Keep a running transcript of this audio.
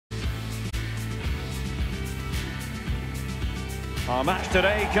Our match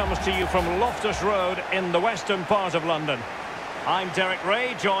today comes to you from Loftus Road in the western part of London. I'm Derek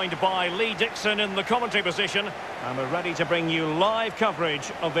Ray, joined by Lee Dixon in the commentary position, and we're ready to bring you live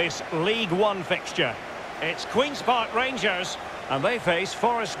coverage of this League One fixture. It's Queen's Park Rangers, and they face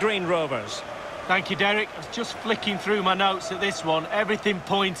Forest Green Rovers. Thank you, Derek. I was just flicking through my notes at this one. Everything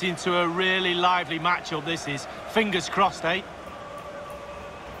pointing to a really lively matchup this is. Fingers crossed, eh?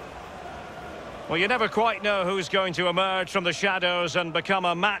 Well, you never quite know who's going to emerge from the shadows and become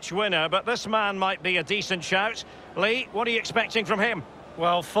a match winner, but this man might be a decent shout. Lee, what are you expecting from him?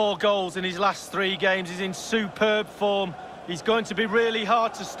 Well, 4 goals in his last 3 games. He's in superb form. He's going to be really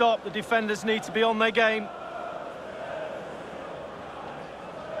hard to stop. The defenders need to be on their game.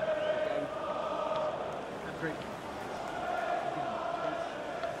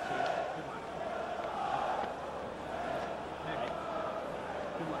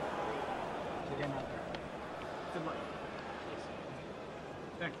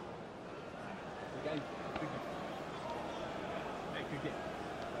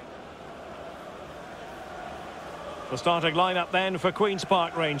 The starting lineup then for Queen's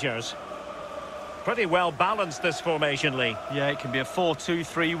Park Rangers. Pretty well balanced, this formation, Lee. Yeah, it can be a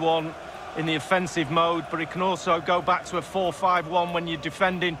 4-2-3-1 in the offensive mode, but it can also go back to a 4-5-1 when you're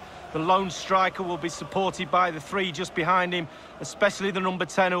defending. The lone striker will be supported by the 3 just behind him, especially the number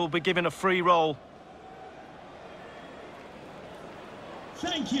 10 who will be given a free roll.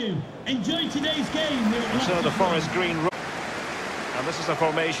 Thank you. Enjoy today's game. So the Forest Green Rovers. And this is a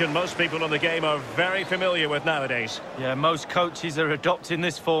formation most people in the game are very familiar with nowadays. Yeah, most coaches are adopting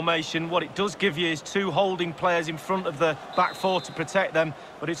this formation. What it does give you is 2 holding players in front of the back 4 to protect them,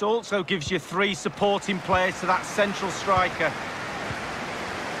 but it also gives you 3 supporting players to that central striker.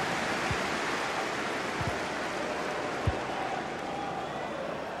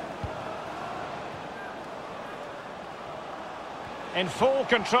 In full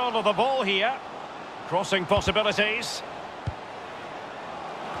control of the ball here. Crossing possibilities.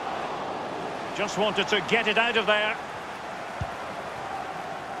 Just wanted to get it out of there.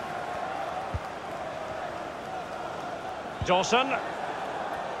 Dawson.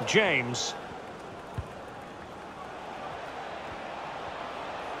 James.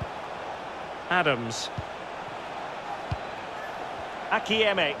 Adams.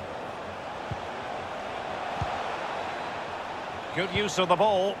 Akieme. Good use of the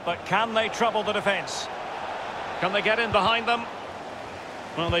ball, but can they trouble the defence? Can they get in behind them?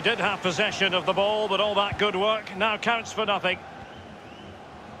 Well, they did have possession of the ball, but all that good work now counts for nothing.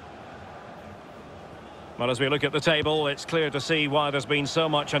 Well, as we look at the table, it's clear to see why there's been so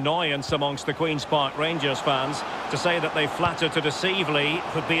much annoyance amongst the Queen's Park Rangers fans. To say that they flattered to deceive, Lee,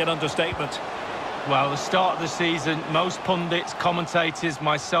 would be an understatement. Well, the start of the season, most pundits, commentators,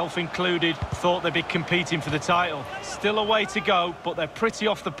 myself included, thought they'd be competing for the title. Still a way to go, but they're pretty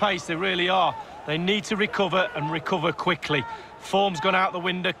off the pace, they really are. They need to recover and recover quickly. Form's gone out the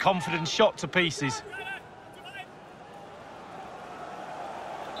window, confidence shot to pieces.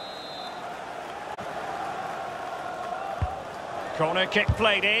 Corner kick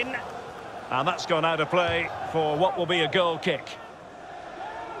played in, and that's gone out of play for what will be a goal kick.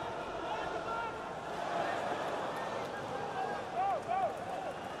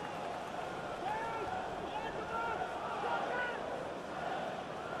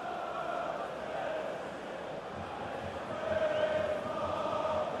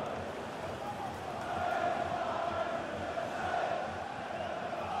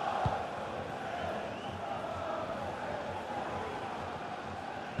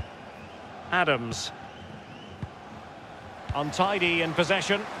 Adams. Untidy in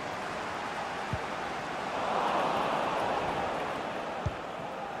possession.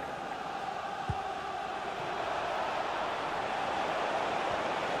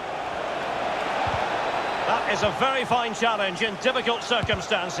 That is a very fine challenge in difficult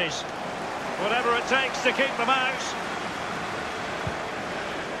circumstances. Whatever it takes to keep them out.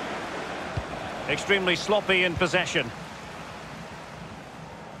 Extremely sloppy in possession.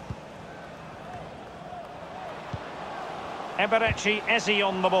 Eberechi Eze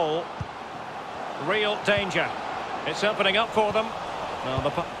on the ball. Real danger. It's opening up for them. Well,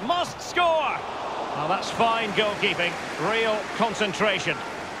 the must score! Well, that's fine goalkeeping. Real concentration.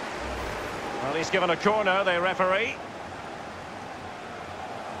 Well, he's given a corner, the referee.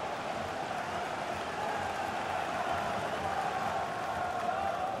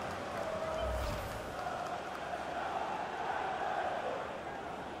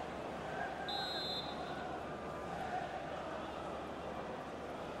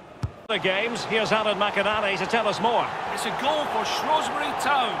 The games. Here's Alan McInally to tell us more. It's a goal for Shrewsbury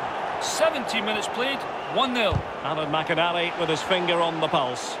Town. 70 minutes played, 1-0. Alan McInally with his finger on the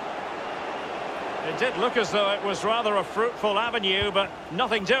pulse. It did look as though it was rather a fruitful avenue, but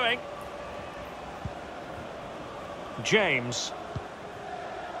nothing doing. James.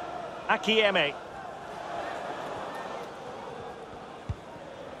 Akieme.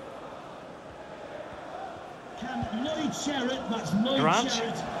 Can Lloyd Sherritt, that's Lloyd Grant.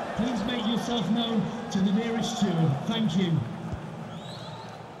 Sherritt, please make yourself known to the nearest steward. Thank you.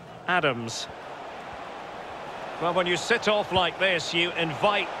 Adams. Well, when you sit off like this, you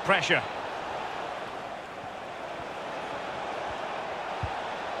invite pressure.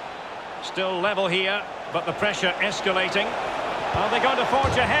 Still level here, but the pressure escalating. Are they going to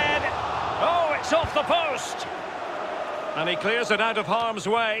forge ahead? Oh, it's off the post! And he clears it out of harm's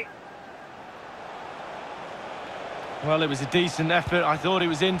way. Well, it was a decent effort. I thought it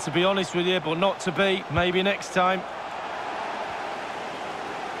was in, to be honest with you, but not to be. Maybe next time.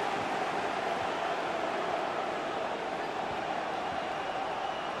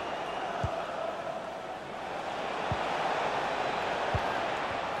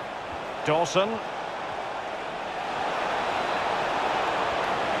 Dawson.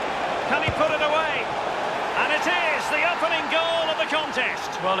 Can he put it away? And it is the opening goal of the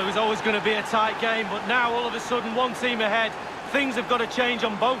contest. Well, it was always going to be a tight game, but now all of a sudden one team ahead. Things have got to change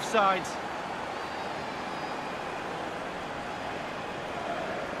on both sides.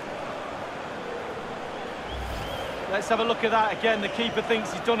 Let's have a look at that again. The keeper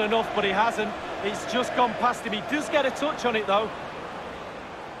thinks he's done enough, but he hasn't. It's just gone past him. He does get a touch on it, though.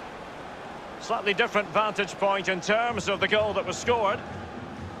 Slightly different vantage point in terms of the goal that was scored.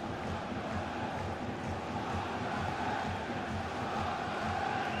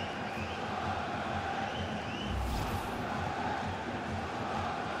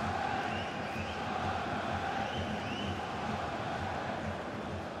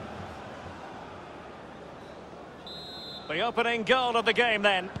 The opening goal of the game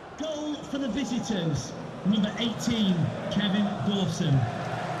then. Goal for the visitors. Number 18, Kevin Dawson.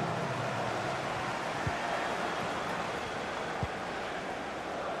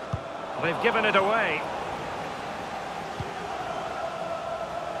 They've given it away.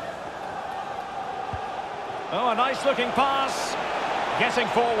 Oh, a nice looking pass. Getting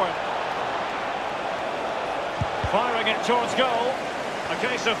forward. Firing it towards goal. A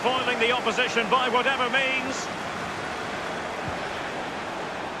case of foiling the opposition by whatever means.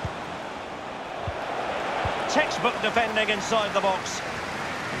 Textbook defending inside the box.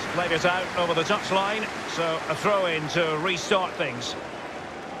 He's played it out over the touchline, so a throw-in to restart things.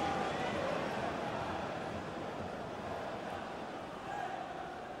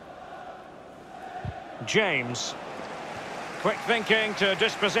 James. Quick thinking to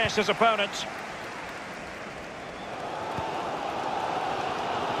dispossess his opponent.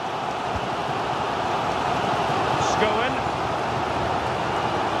 Scowen.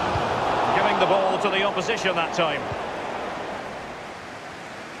 Giving the ball to the opposition that time.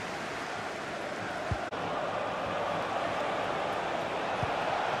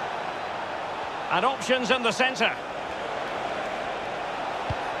 And options in the centre.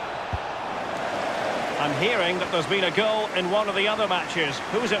 I'm hearing that there's been a goal in one of the other matches.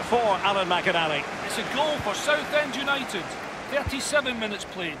 Who's it for, Alan McInally? It's a goal for Southend United. 37 minutes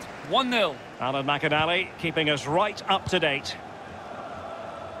played, 1-0. Alan McInally keeping us right up to date.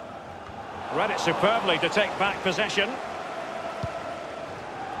 Read it superbly to take back possession.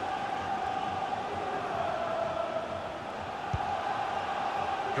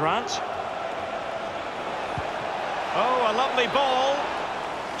 Grant. Oh, a lovely ball.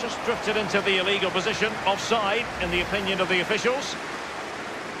 Just drifted into the illegal position, offside, in the opinion of the officials.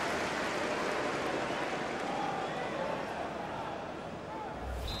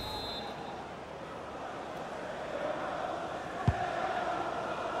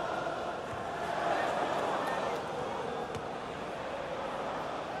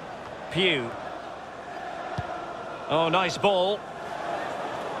 Pugh. Oh, nice ball.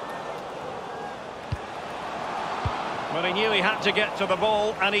 Well, he knew he had to get to the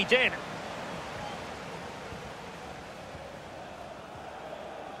ball, and he did.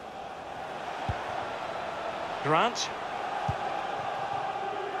 Grant.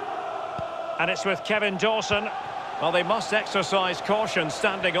 And it's with Kevin Dawson. Well, they must exercise caution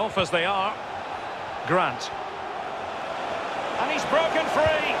standing off as they are. Grant. And he's broken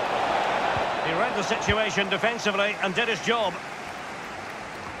free. He read the situation defensively and did his job.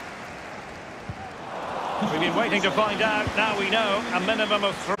 We've been waiting to find out. Now we know. A minimum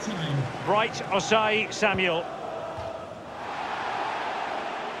of 3. Bright Osai Samuel.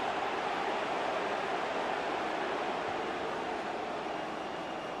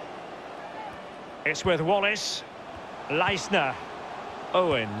 It's with Wallace. Leisner.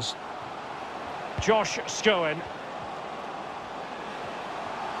 Owens. Josh Scowen.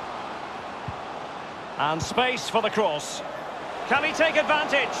 And space for the cross. Can he take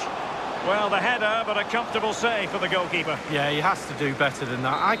advantage? Well, the header, but a comfortable save for the goalkeeper. Yeah, he has to do better than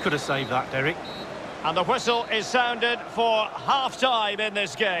that. I could have saved that, Derek. And the whistle is sounded for half-time in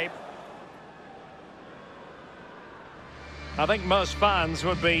this game. I think most fans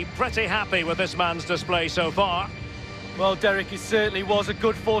would be pretty happy with this man's display so far. Well, Derek, it certainly was a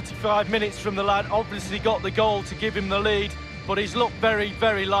good 45 minutes from the lad. Obviously got the goal to give him the lead, but he's looked very,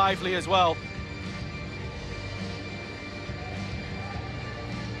 very lively as well.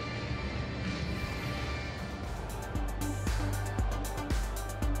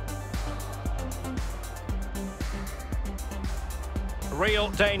 Real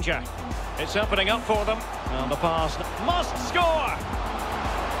danger. It's opening up for them. And the pass must score!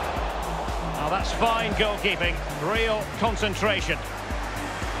 Now that's fine goalkeeping. Real concentration.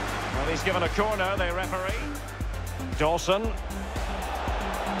 Well, he's given a corner, the referee. Dawson.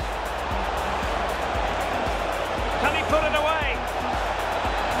 Can he put it away?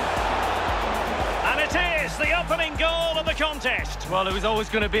 And it is the opening goal of the contest. Well, it was always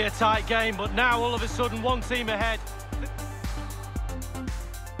going to be a tight game, but now all of a sudden one team ahead.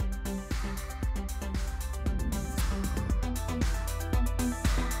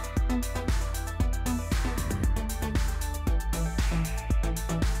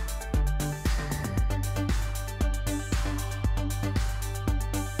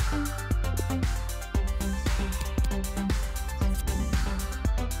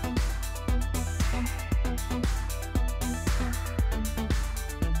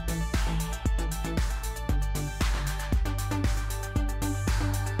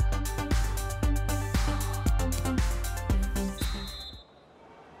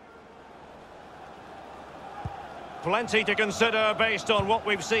 Plenty to consider based on what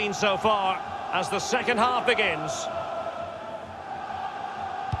we've seen so far as the second half begins.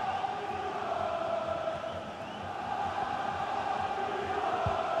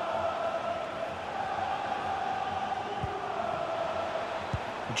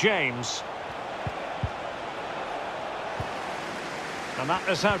 James. And that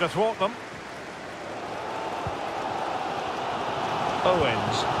is how to thwart them.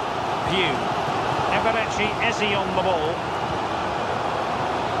 Owens. Pugh. Eberechi Eze on the ball.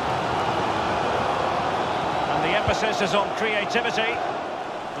 And the emphasis is on creativity.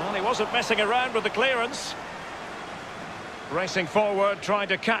 Well, he wasn't messing around with the clearance. Racing forward, trying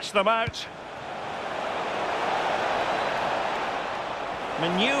to catch them out.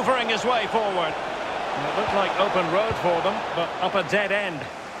 Manoeuvring his way forward. And it looked like open road for them, but up a dead end.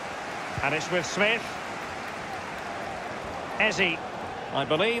 And it's with Smith. Eze. I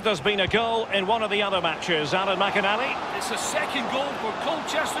believe there's been a goal in one of the other matches. Alan McInally. It's a second goal for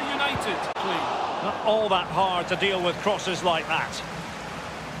Colchester United. Not all that hard to deal with crosses like that.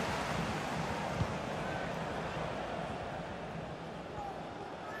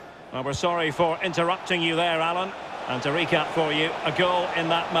 Well, we're sorry for interrupting you there, Alan. And to recap for you, a goal in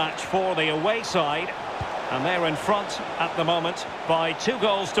that match for the away side. And they're in front at the moment by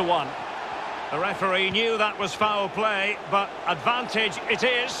 2-1. The referee knew that was foul play, but advantage it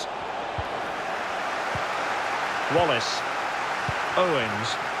is. Wallace.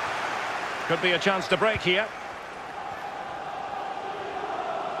 Owens. Could be a chance to break here.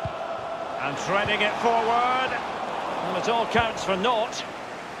 And threading it forward. And it all counts for naught.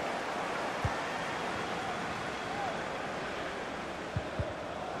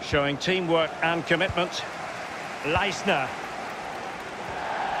 Showing teamwork and commitment. Leisner.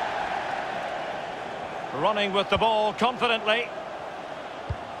 Running with the ball confidently.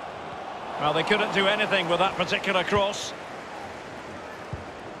 Well, they couldn't do anything with that particular cross.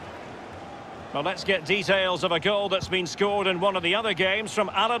 Well, let's get details of a goal that's been scored in one of the other games from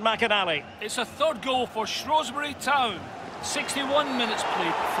Alan McInally. It's a third goal for Shrewsbury Town. 61 minutes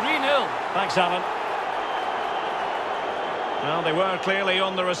played, 3-0. Thanks, Alan. Well, they were clearly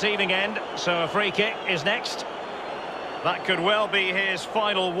on the receiving end, so a free kick is next. That could well be his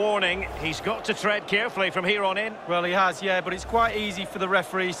final warning. He's got to tread carefully from here on in. Well, he has, yeah, but it's quite easy for the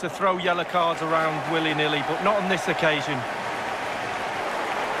referees to throw yellow cards around willy-nilly, but not on this occasion.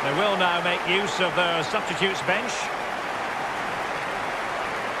 They will now make use of their substitutes bench.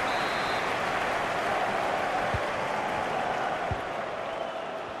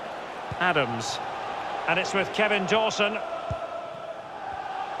 Adams. And it's with Kevin Dawson.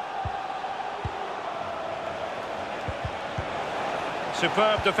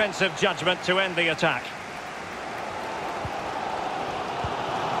 Superb defensive judgment to end the attack.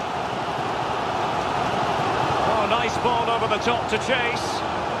 ball over the top to chase.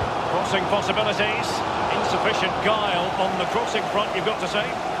 Crossing possibilities. Insufficient guile on the crossing front, you've got to say.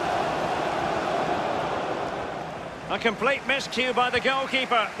 A complete miscue by the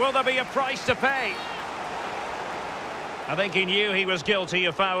goalkeeper. Will there be a price to pay? I think he knew he was guilty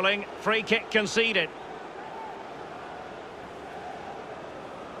of fouling. Free kick conceded.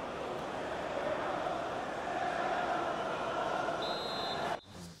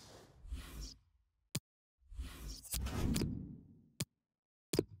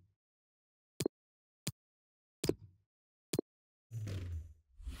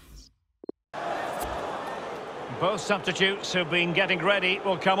 Both substitutes who've been getting ready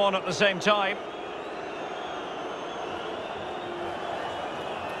will come on at the same time.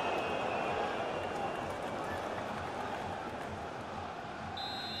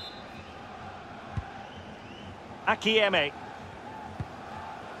 Akieme.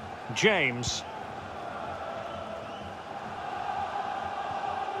 James.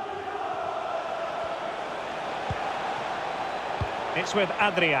 It's with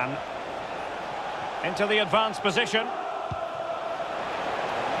Adrian. Into the advanced position.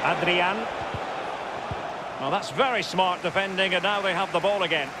 Adrian. Well, that's very smart defending, and now they have the ball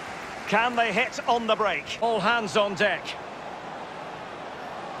again. Can they hit on the break? All hands on deck.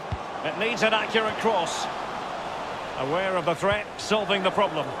 It needs an accurate cross. Aware of the threat, solving the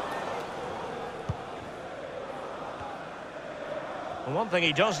problem. And one thing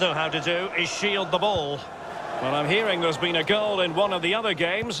he does know how to do is shield the ball. Well, I'm hearing there's been a goal in one of the other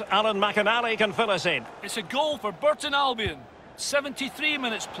games. Alan McInally can fill us in. It's a goal for Burton Albion. 73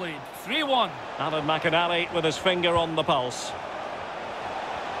 minutes played, 3-1. Alan McInally with his finger on the pulse.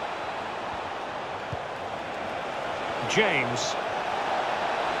 James.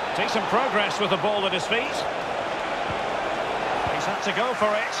 Decent progress with the ball at his feet. He's had to go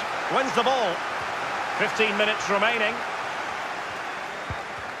for it. Wins the ball. 15 minutes remaining.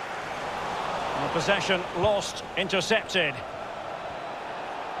 Possession lost, intercepted.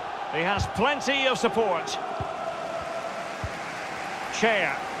 He has plenty of support.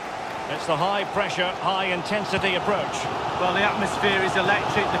 Chair. It's the high-pressure, high-intensity approach. Well, the atmosphere is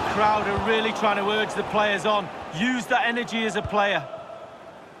electric. The crowd are really trying to urge the players on. Use that energy as a player.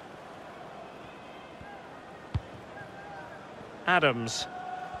 Adams.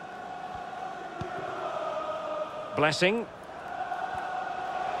 Blessing.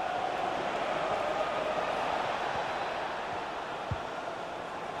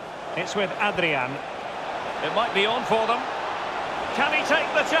 It's with Adrian. It might be on for them. Can he take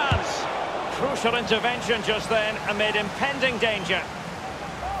the chance? Crucial intervention just then amid impending danger.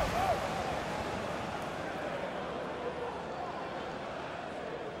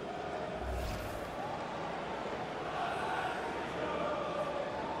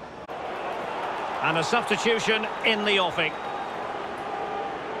 And a substitution in the offing.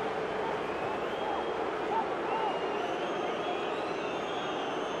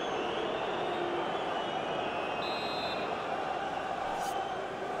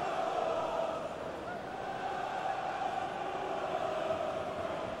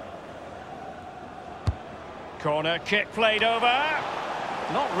 Corner kick played over.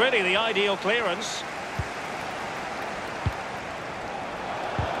 Not really the ideal clearance.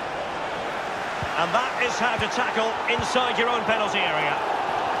 And that is how to tackle inside your own penalty area.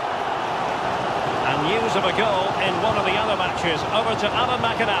 And news of a goal in one of the other matches. Over to Alan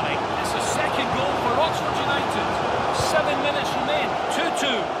McInally. It's the second goal for Oxford United. 7 minutes remain. 2-2.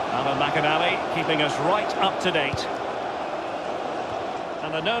 Alan McInally keeping us right up to date.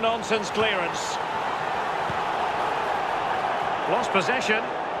 And a no-nonsense clearance. Lost possession,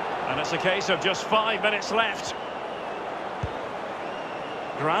 and it's a case of just 5 minutes left.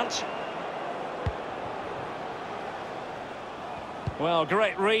 Grant. Well,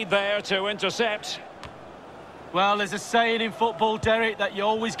 great read there to intercept. Well, there's a saying in football, Derek, that you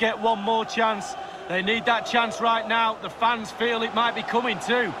always get one more chance. They need that chance right now. The fans feel it might be coming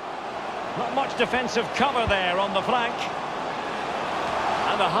too. Not much defensive cover there on the flank.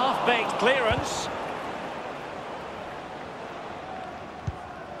 And a half-baked clearance.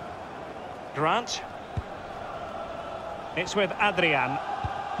 Grant. It's with Adrian.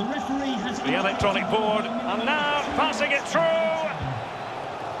 The referee has The electronic board, and now passing it through.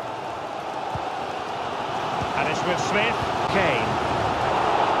 And it's with Smith. Kane.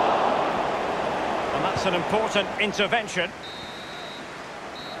 And that's an important intervention.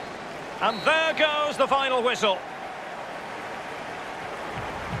 And there goes the final whistle.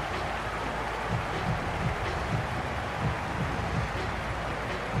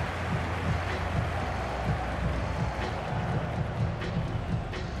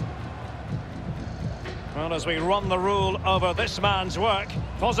 Well, as we run the rule over this man's work,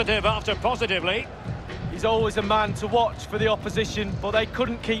 positive after positively. He's always a man to watch for the opposition, but they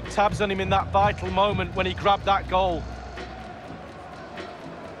couldn't keep tabs on him in that vital moment when he grabbed that goal.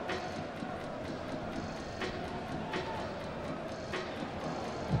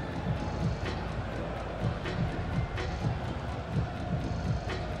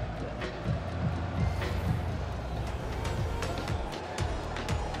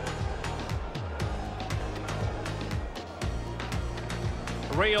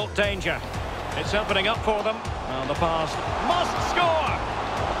 Real danger. It's opening up for them. And the pass must score!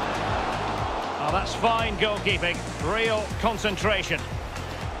 Oh, that's fine goalkeeping. Real concentration.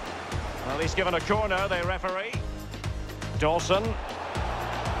 Well, he's given a corner, the referee. Dawson.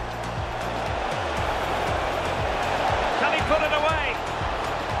 Can he put it away?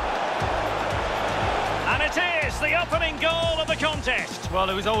 And it is the opening goal of the contest. Well,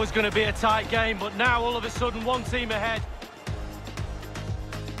 it was always going to be a tight game, but now all of a sudden one team ahead.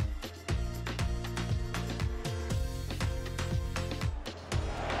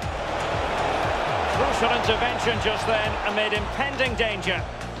 Crucial intervention just then amid impending danger.